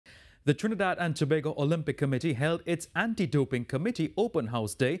The Trinidad and Tobago Olympic Committee held its Anti-Doping Committee Open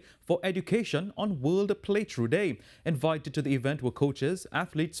House Day for Education on World Playthrough Day. Invited to the event were coaches,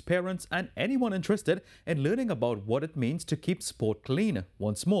 athletes, parents and anyone interested in learning about what it means to keep sport clean.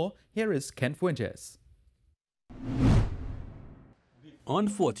 Once more, here is Fuentes.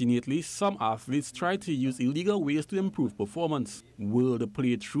 Unfortunately, some athletes try to use illegal ways to improve performance. World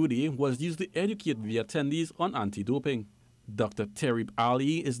Playthrough Day was used to educate the attendees on anti-doping. Dr. Terry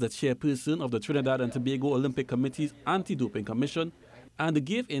Ali is the chairperson of the Trinidad and Tobago Olympic Committee's Anti-Doping Commission and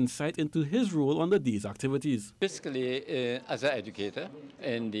gave insight into his role on the day's activities. Basically, as an educator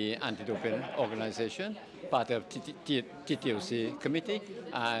in the anti-doping organization, part of TTOC committee,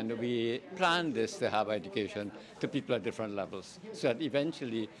 and we plan this to have education to people at different levels, so that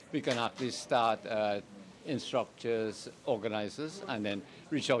eventually we can actually start instructors, organizers, and then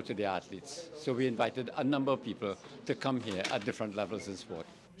reach out to the athletes. So we invited a number of people to come here at different levels in sport.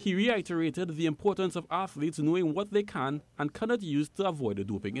 He reiterated the importance of athletes knowing what they can and cannot use to avoid the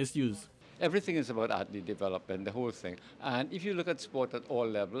doping issues. Everything is about athlete development, the whole thing. And if you look at sport at all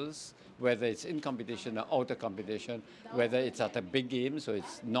levels, whether it's in competition or out of competition, whether it's at a big games or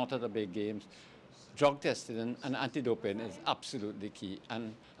it's not at a big games, drug testing and anti-doping is absolutely key.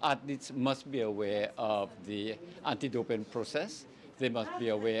 And athletes must be aware of the anti-doping process. They must be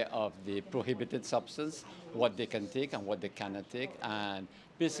aware of the prohibited substance, what they can take and what they cannot take. And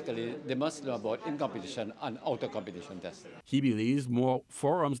basically, they must know about in-competition and out-of-competition testing. He believes more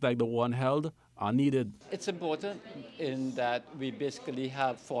forums like the one held are needed. It's important in that we basically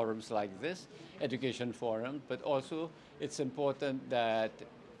have forums like this, education forum, but also it's important that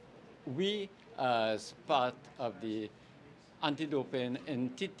we, as part of the anti-doping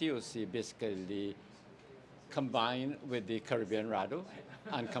in TTOC, basically combine with the Caribbean RADO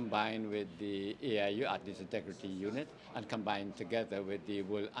and combine with the AIU, Athletes Integrity Unit, and combine together with the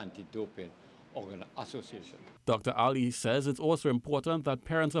World Anti-Doping Association. Dr. Ali says it's also important that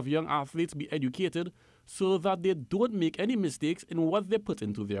parents of young athletes be educated so that they don't make any mistakes in what they put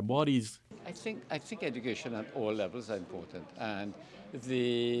into their bodies. I think education at all levels are important, and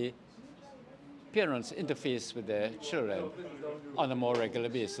the parents interface with their children on a more regular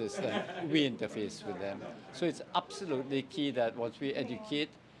basis than we interface with them. So it's absolutely key that once we educate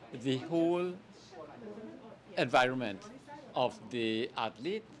the whole environment of the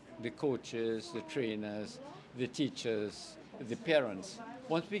athlete, the coaches, the trainers, the teachers, the parents,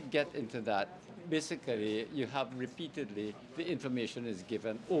 once we get into that, basically you have repeatedly the information is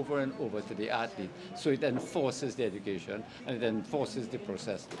given over and over to the athlete. So it enforces the education and it enforces the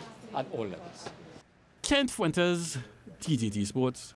process at all levels. Fuentes, TTT Sports.